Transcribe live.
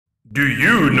Do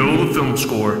you know the film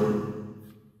score?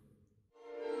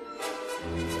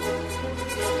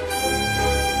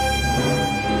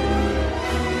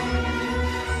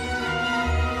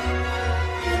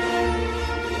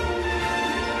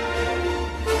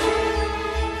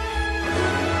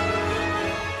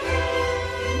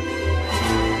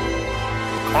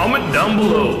 Comment down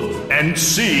below and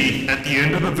see at the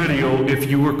end of the video if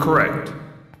you were correct.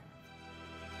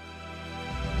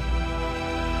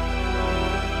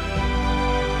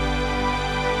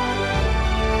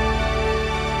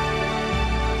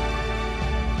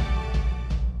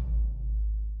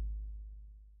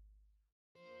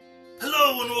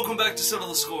 Hello and welcome back to Settle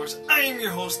the Scores. I am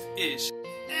your host, Ish.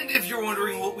 And if you're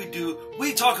wondering what we do,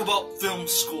 we talk about film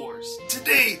scores.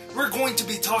 Today, we're going to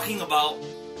be talking about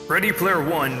Ready Player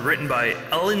One, written by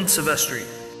Ellen Silvestri.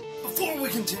 Before we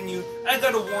continue, I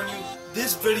gotta warn you,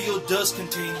 this video does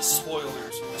contain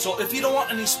spoilers. So if you don't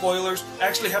want any spoilers, I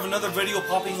actually have another video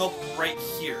popping up right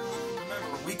here.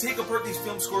 Remember, we take apart these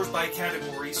film scores by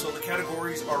category, so the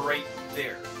categories are right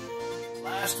there.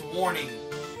 Last warning,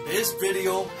 this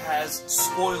video has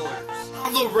spoilers.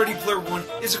 Although Ready Player One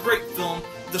is a great film,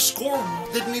 the score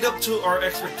didn't meet up to our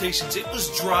expectations. It was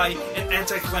dry and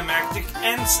anticlimactic,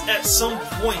 and at some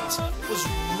points, it was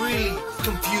really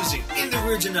confusing. In the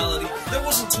originality, there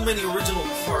wasn't too many original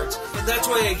parts, and that's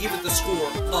why I gave it the score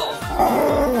of.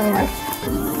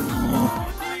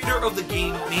 The creator of the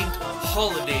game, named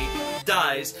Halliday,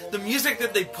 dies. The music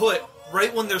that they put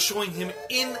right when they're showing him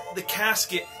in the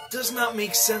casket does not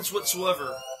make sense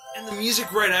whatsoever. And the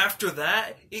music right after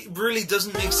that, it really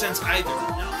doesn't make sense either.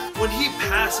 Now, when he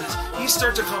passes, he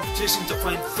starts a competition to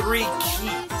find 3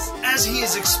 keys. As he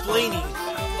is explaining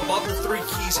about the 3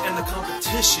 keys and the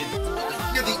competition, you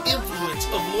can hear the influence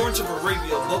of Lawrence of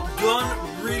Arabia, but done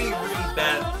really, really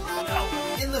bad. Now,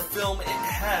 in the film, it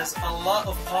has a lot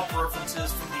of pop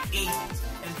references from the 80s,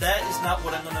 and that is not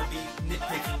what I'm going to be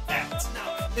nitpicking at. Now,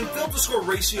 in film to score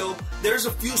ratio, there's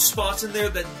a few spots in there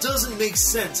that doesn't make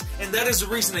sense, and that is the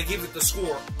reason I gave it the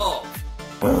score of.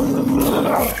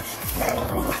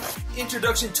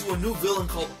 Introduction to a new villain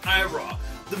called Ira.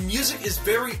 The music is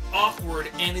very awkward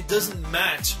and it doesn't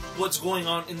match what's going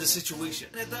on in the situation.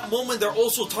 And at that moment, they're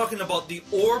also talking about the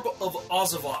Orb of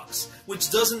OASIS, which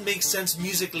doesn't make sense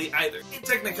musically either. In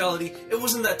technicality, it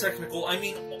wasn't that technical. I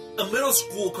mean, a middle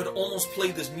school could almost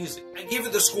play this music. I gave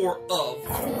it the score of.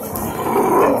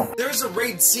 There's a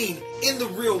raid scene in the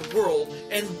real world,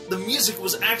 and the music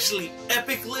was actually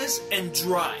epicless and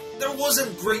dry. There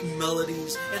wasn't great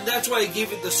melodies, and that's why I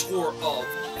gave it the score of.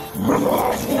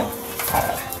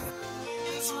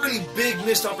 It's a really big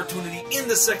missed opportunity in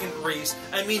the second race.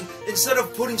 I mean, instead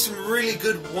of putting some really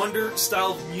good Wonder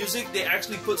style music, they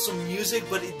actually put some music,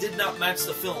 but it did not match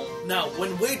the film. Now,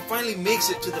 when Wade finally makes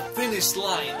it to the finish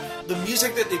line, the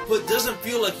music that they put doesn't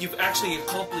feel like you've actually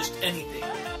accomplished anything.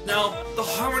 Now, the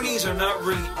harmonies are not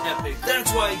really epic.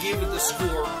 That's why I gave it the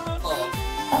score of.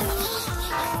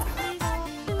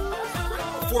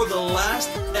 Right before the last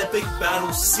epic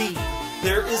battle scene,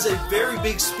 there is a very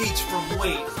big speech from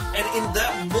Wade, and in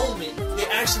that moment, they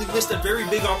actually missed a very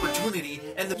big opportunity,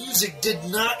 and the music did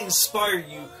not inspire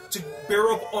you to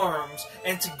bear up arms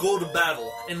and to go to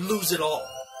battle and lose it all.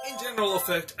 In general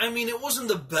effect, I mean, it wasn't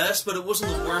the best, but it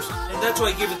wasn't the worst, and that's why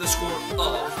I gave it the score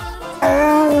of.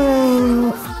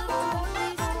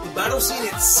 The battle scene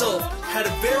itself had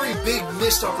a very big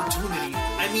missed opportunity.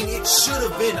 I mean, it should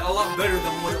have been a lot better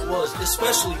than what it was,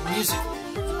 especially musically.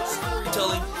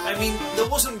 Storytelling, I mean, there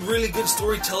wasn't really good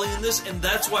storytelling in this, and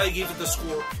that's why I gave it the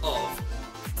score of.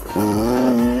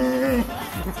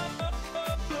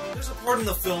 There's a part in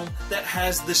the film that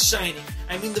has The Shining.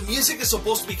 I mean, the music is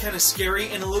supposed to be kind of scary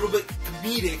and a little bit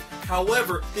comedic.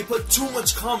 However, they put too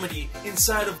much comedy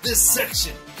inside of this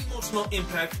section. Emotional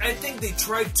impact, I think they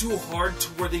tried too hard to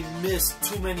where they missed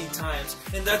too many times,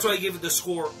 and that's why I gave it the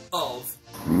score of.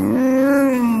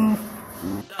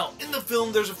 Now, in the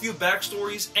film, there's a few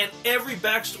backstories, and every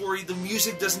backstory, the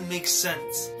music doesn't make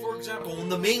sense. For example, when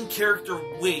the main character,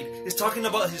 Wade, is talking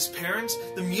about his parents,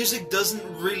 the music doesn't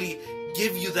really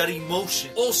give you that emotion.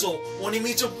 Also, when he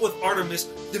meets up with Artemis,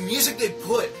 the music they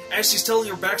put as she's telling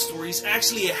her backstory is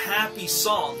actually a happy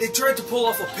song. They tried to pull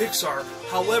off a Pixar,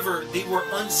 however, they were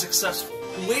unsuccessful.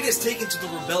 When Wade is taken to the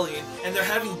rebellion, and they're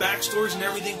having backstories and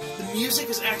everything, the music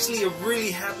is actually a really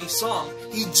happy song.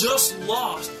 He just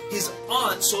lost his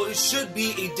aunt, so it should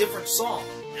be a different song.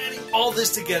 Adding all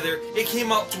this together, it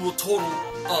came out to a total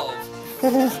of.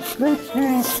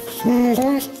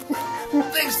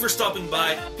 Thanks for stopping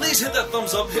by. Please hit that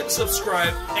thumbs up, hit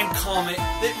subscribe, and comment.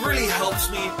 It really helps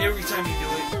me every time you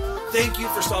do it. Thank you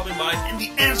for stopping by, and the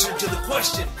answer to the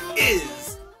question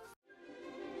is...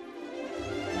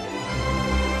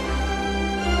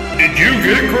 Did you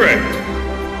get it correct?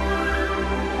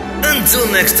 Until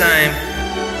next time,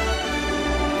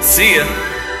 see ya.